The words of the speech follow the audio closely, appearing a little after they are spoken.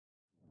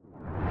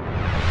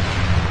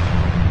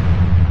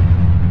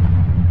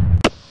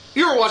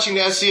You're watching the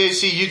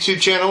SCAC YouTube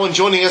channel, and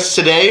joining us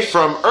today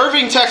from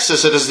Irving,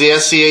 Texas, it is the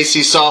SCAC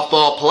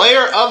Softball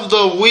Player of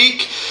the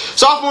Week,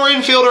 sophomore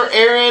infielder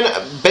Erin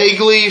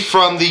Bagle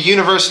from the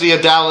University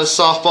of Dallas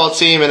softball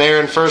team. And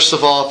Erin, first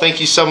of all, thank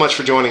you so much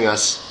for joining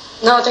us.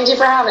 No, thank you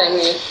for having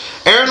me.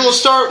 Erin, we'll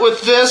start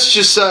with this.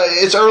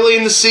 It's early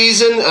in the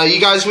season.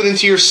 You guys went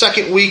into your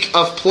second week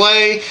of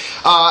play.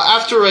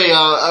 After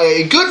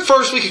a good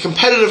first week, a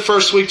competitive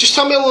first week, just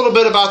tell me a little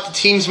bit about the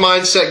team's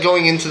mindset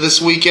going into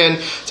this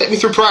weekend. Take me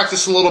through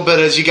practice a little bit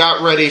as you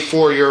got ready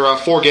for your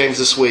 4 games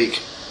this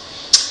week.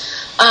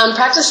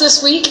 Practice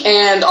this week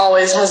and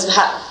always has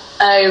had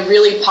a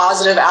really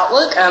positive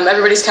outlook.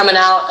 Everybody's coming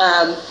out.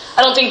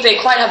 I don't think they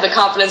quite have the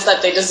confidence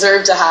that they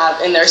deserve to have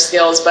in their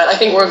skills, but I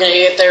think we're going to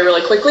get there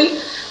really quickly.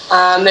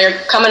 They're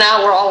coming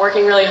out, we're all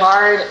working really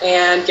hard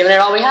and giving it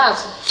all we have.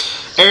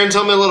 Erin,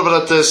 tell me a little bit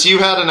about this. You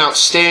had an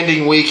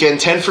outstanding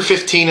weekend, 10 for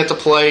 15 at the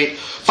plate,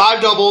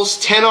 5 doubles,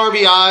 10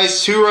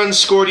 RBIs, 2 runs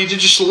scored. You did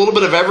just a little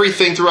bit of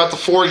everything throughout the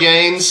 4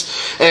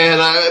 games,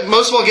 and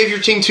most of all gave your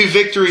team 2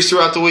 victories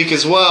throughout the week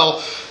as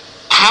well.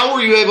 How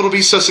were you able to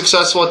be so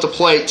successful at the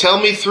plate? Tell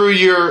me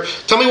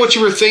what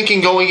you were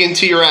thinking going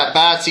into your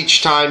at-bats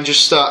each time.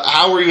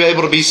 How were you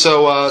able to be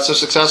so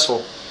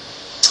successful?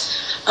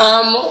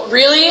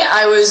 Really,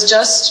 I was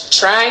just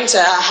trying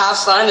to have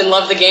fun and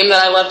love the game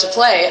that I love to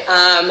play.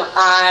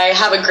 I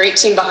have a great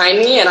team behind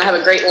me, and I have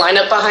a great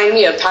lineup behind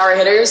me of power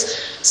hitters.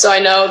 So I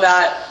know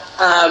that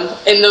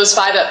in those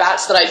 5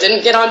 at-bats that I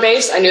didn't get on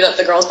base, I knew that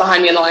the girls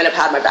behind me in the lineup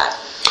had my back.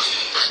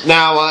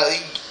 Now,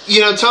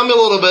 tell me a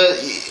little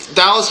bit.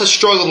 Dallas has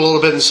struggled a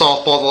little bit in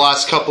softball the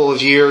last couple of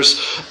years,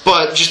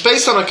 but just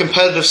based on a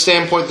competitive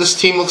standpoint, this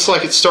team looks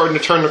like it's starting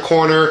to turn the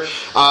corner,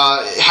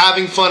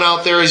 having fun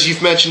out there, as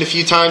you've mentioned a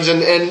few times,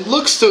 and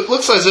looks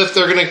as if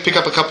they're going to pick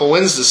up a couple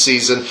wins this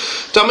season.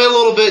 Tell me a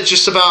little bit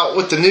just about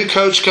with the new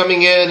coach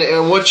coming in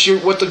and what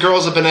the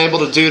girls have been able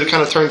to do to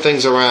kind of turn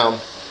things around.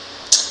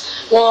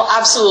 Well,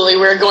 absolutely.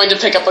 We're going to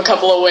pick up a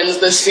couple of wins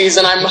this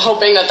season. I'm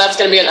hoping that that's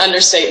going to be an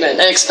understatement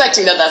and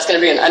expecting that that's going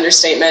to be an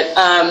understatement.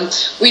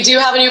 We do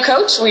have a new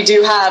coach. We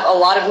do have a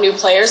lot of new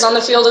players on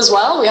the field as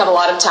well. We have a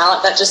lot of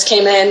talent that just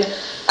came in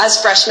as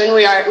freshmen.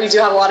 We do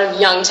have a lot of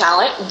young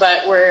talent,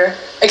 but we're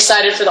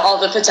excited for all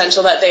the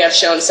potential that they have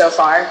shown so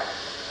far.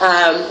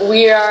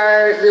 We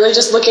are really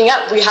just looking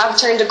up. We have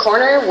turned a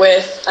corner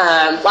with,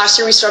 last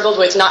year we struggled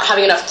with not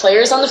having enough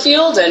players on the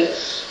field, and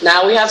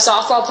now we have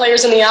softball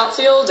players in the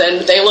outfield,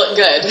 and they look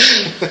good.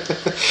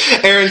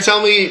 Erin,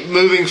 tell me,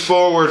 moving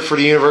forward for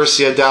the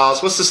University of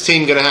Dallas, what's this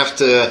team going to have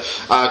to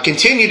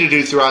continue to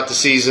do throughout the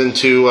season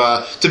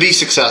to be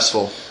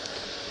successful?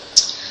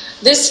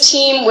 This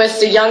team, with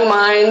the young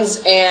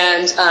minds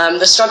and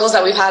the struggles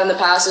that we've had in the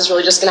past, is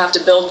really just going to have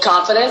to build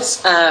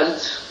confidence.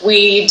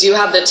 We do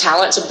have the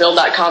talent to build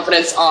that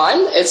confidence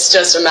on. It's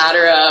just a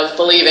matter of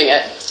believing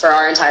it for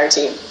our entire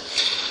team.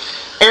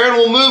 Erin,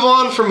 we'll move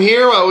on from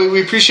here.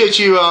 We appreciate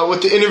you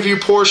with the interview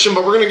portion,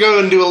 but we're going to go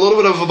and do a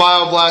little bit of a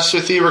bio blast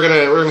with you. We're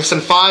going to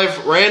send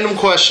 5 random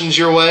questions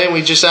your way, and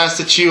we just ask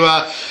that you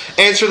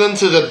answer them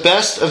to the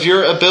best of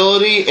your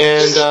ability.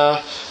 And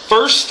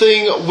first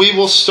thing we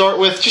will start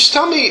with, just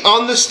tell me,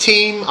 on this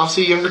team,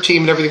 obviously a younger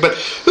team and everything, but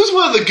who's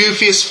one of the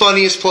goofiest,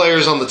 funniest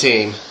players on the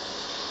team?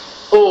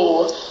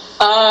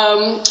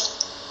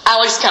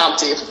 Alex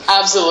Compte,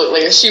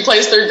 absolutely. She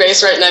plays third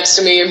base right next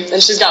to me,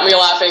 and she's got me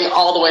laughing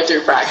all the way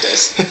through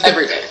practice,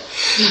 every day.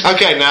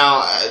 Okay,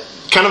 now,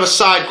 kind of a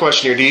side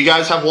question here. Do you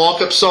guys have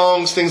walk-up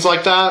songs, things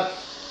like that?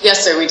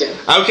 Yes, sir, we do.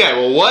 Okay,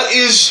 well, what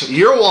is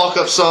your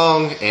walk-up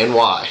song and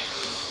why?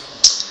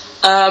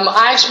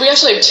 We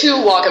actually have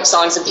 2 walk-up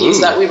songs apiece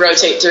that we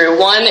rotate through.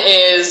 One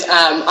is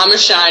I'm a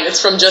Shine. It's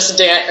from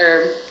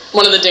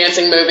one of the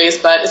dancing movies,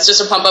 but it's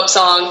just a pump-up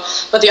song.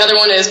 But the other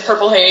one is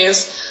Purple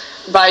Haze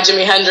by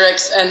Jimi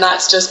Hendrix, and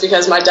that's just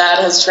because my dad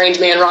has trained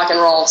me in rock and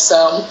roll,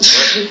 so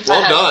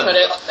well I done. Put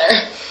it up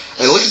there.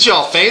 And look at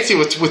y'all fancy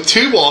with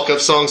 2 walk-up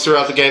songs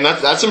throughout the game.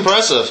 That's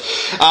impressive.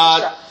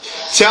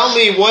 Tell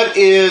me,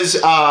 what's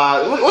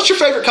your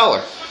favorite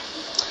color?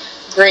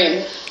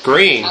 Green.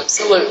 Green.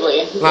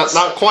 Absolutely.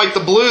 Not quite the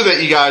blue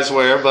that you guys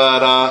wear, but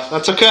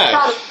that's okay.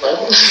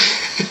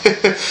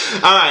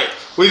 All right.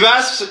 We've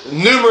asked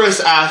numerous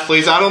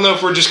athletes. I don't know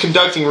if we're just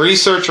conducting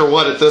research or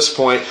what at this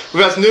point.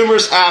 We've asked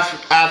numerous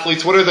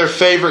athletes what are their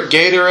favorite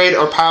Gatorade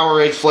or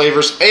Powerade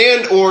flavors,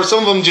 or some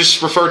of them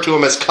just refer to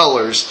them as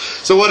colors.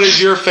 So what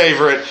is your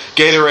favorite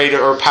Gatorade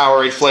or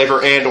Powerade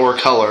flavor and or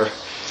color?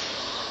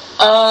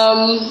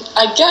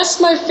 I guess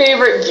my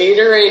favorite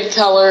Gatorade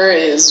color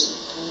is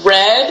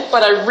red,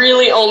 but I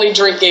really only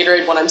drink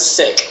Gatorade when I'm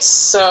sick.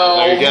 So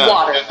there you go.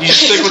 Water. You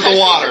stick with the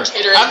water.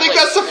 I think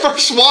that's the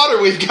first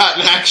water we've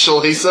gotten,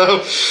 actually.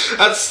 So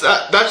that's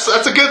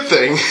a good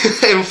thing.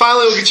 And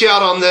finally, we'll get you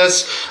out on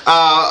this.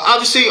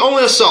 Obviously,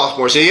 only a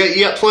sophomore, so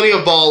you got plenty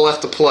of ball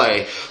left to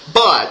play.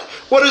 But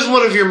what is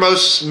one of your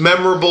most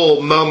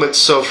memorable moments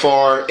so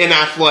far in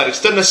athletics?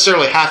 Doesn't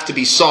necessarily have to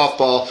be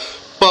softball,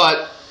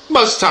 but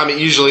most of the time it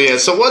usually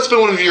is. So what's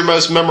been one of your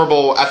most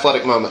memorable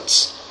athletic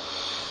moments?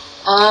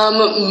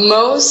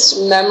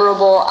 Most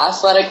memorable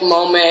athletic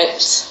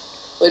moment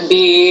would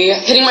be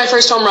hitting my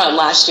first home run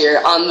last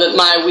year on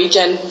my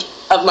weekend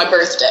of my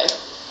birthday.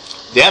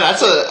 Yeah,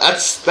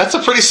 that's a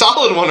pretty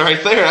solid one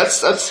right there.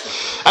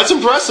 That's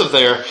impressive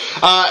there.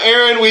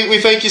 Erin,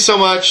 we thank you so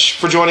much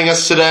for joining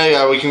us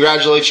today. We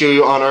congratulate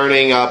you on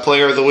earning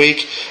Player of the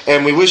Week,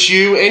 and we wish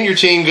you and your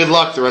team good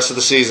luck the rest of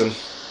the season.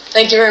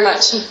 Thank you very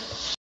much.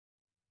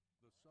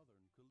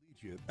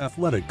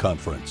 Athletic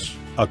Conference,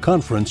 a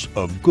conference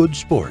of good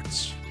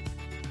sports.